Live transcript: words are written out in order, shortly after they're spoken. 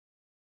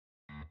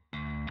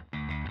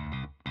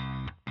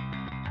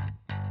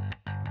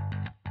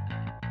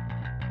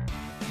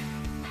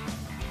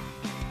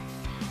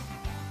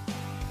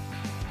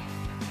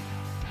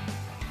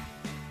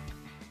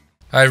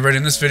Hi everybody,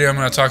 in this video I'm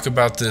going to talk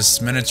about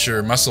this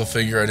miniature muscle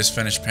figure I just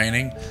finished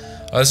painting.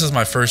 This is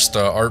my first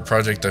art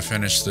project I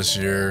finished this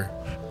year.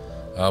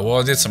 Well,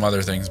 I did some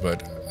other things,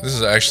 but this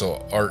is an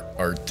actual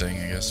art thing,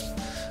 I guess.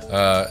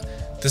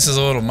 This is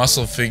a little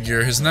muscle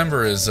figure. His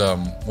number is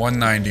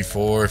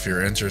 194 if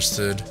you're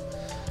interested.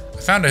 I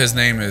found out his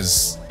name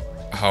is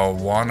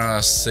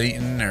Haniwa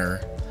Satan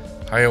or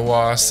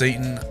Haniwa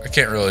Satan. I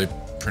can't really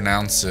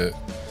pronounce it.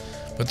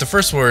 But the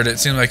first word, it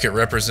seems like it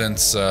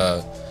represents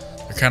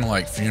they're kind of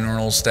like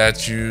funeral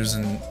statues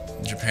in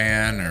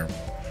Japan, or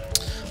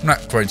I'm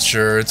not quite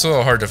sure. It's a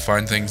little hard to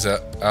find things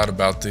out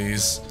about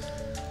these.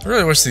 I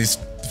really wish these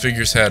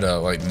figures had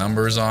like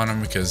numbers on them,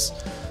 because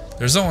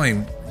there's only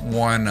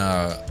one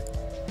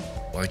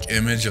like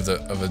image of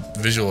a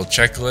visual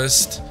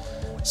checklist,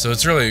 so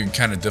it's really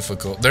kind of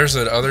difficult. There's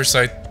another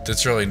site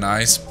that's really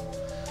nice,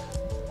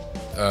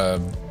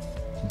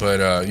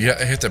 but you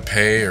have to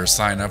pay or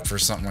sign up for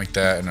something like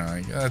that,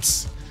 and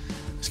it's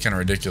kind of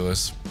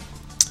ridiculous.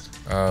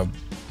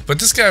 But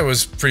this guy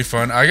was pretty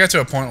fun. I got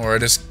to a point where I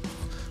just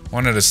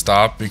wanted to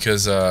stop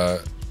because I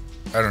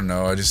don't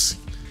know, I just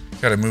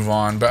gotta move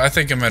on. But I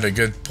think I'm at a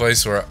good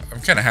place where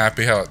I'm kind of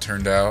happy how it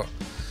turned out,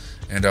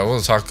 and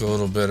we'll talk a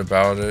little bit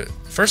about it.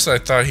 First, I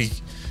thought he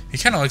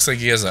kind of looks like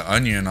he has an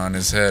onion on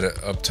his head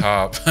up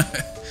top,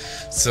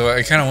 so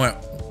I kind of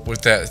went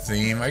with that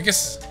theme. I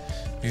guess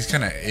he's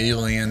kind of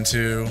alien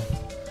too,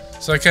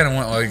 so I kind of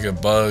went like a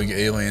bug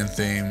alien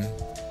theme.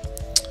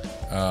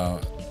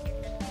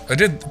 I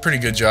did a pretty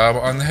good job.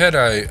 On the head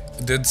I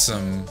did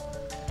a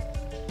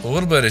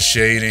little bit of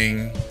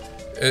shading.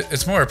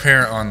 It's more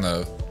apparent on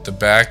the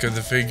back of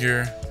the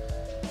figure,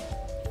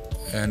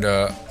 and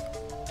I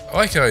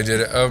like how I did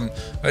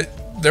it.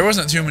 There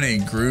wasn't too many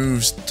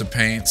grooves to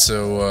paint,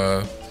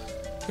 so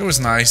it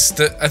was nice.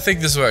 I think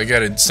this is what I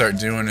gotta start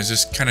doing, is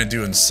just kind of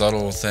doing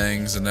subtle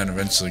things and then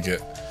eventually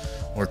get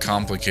more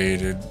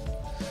complicated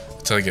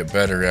until I get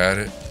better at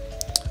it.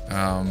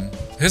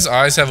 His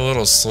eyes have a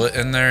little slit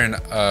in there, and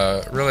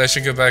really I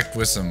should go back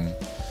with some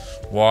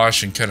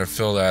wash and kind of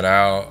fill that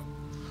out,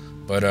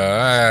 but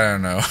I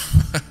don't know.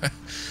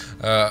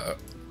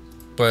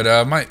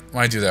 But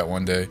might do that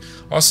one day.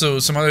 Also,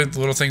 some other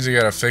little things I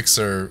gotta fix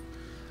are,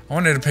 I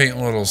wanted to paint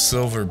little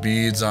silver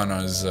beads on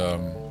his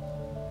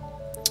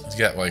he's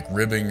got like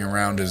ribbing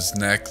around his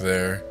neck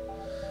there,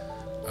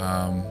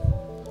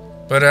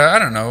 but I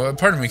don't know,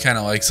 part of me kind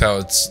of likes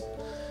how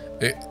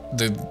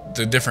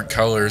the different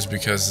colors,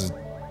 because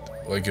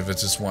like if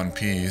it's just one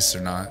piece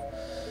or not.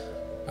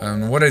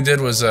 And what I did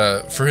was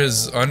for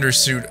his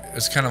undersuit,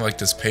 it's kind of like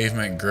this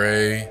pavement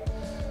gray,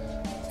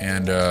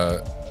 and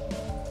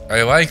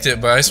I liked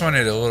it, but I just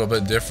wanted it a little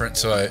bit different,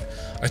 so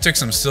I took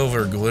some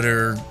silver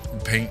glitter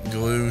paint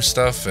glue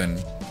stuff,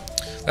 and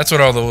that's what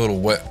all the little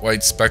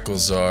white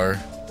speckles are.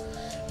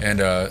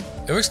 And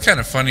it looks kind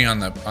of funny on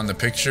the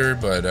picture,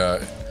 but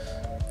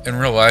in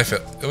real life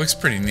it looks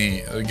pretty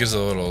neat. It gives a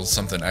little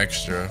something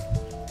extra.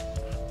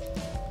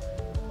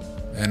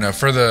 And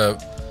for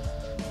the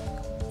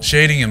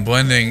shading and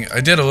blending, I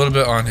did a little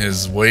bit on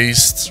his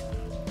waist,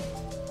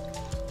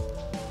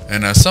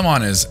 and some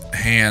on his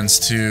hands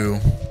too.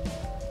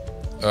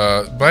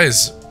 By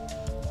his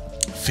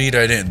feet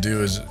I didn't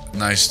do as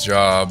nice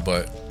job,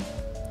 but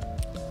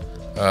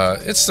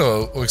it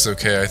still looks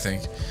okay, I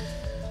think.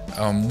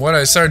 What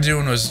I started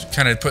doing was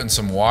kind of putting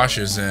some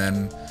washes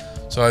in.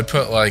 So I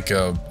put like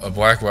a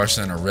black wash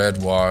and a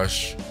red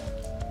wash,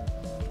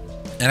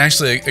 and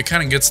actually it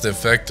kind of gets the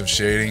effect of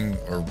shading,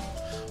 or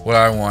what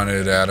I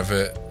wanted out of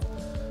it.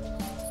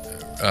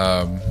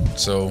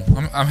 So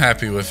I'm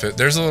happy with it.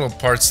 There's little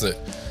parts that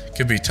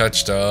could be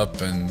touched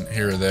up and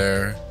here or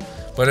there,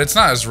 but it's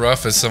not as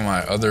rough as some of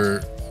my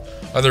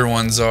other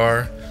ones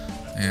are.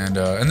 And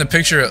in the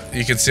picture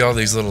you can see all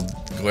these little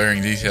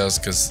glaring details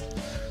because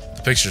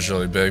the picture's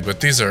really big, but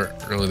these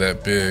aren't really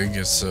that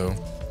big. So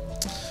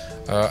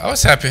I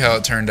was happy how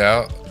it turned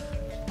out.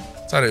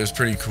 Thought it was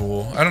pretty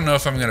cool. I don't know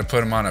if I'm gonna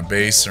put him on a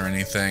base or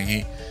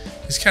anything.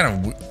 He's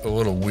kind of a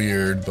little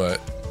weird,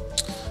 but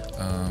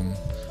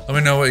let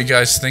me know what you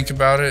guys think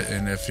about it,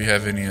 and if you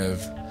have any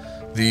of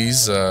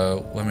these,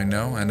 let me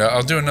know, and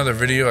I'll do another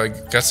video. I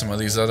got some of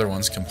these other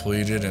ones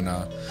completed, and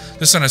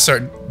this one I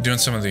start doing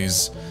some of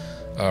these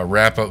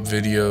wrap-up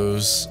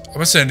videos. I'm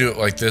just gonna do it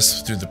like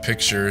this through the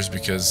pictures,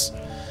 because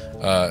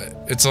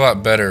it's a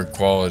lot better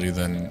quality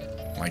than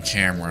my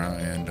camera.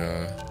 And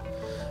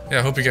yeah,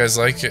 I hope you guys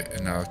like it,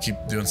 and I'll keep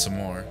doing some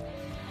more.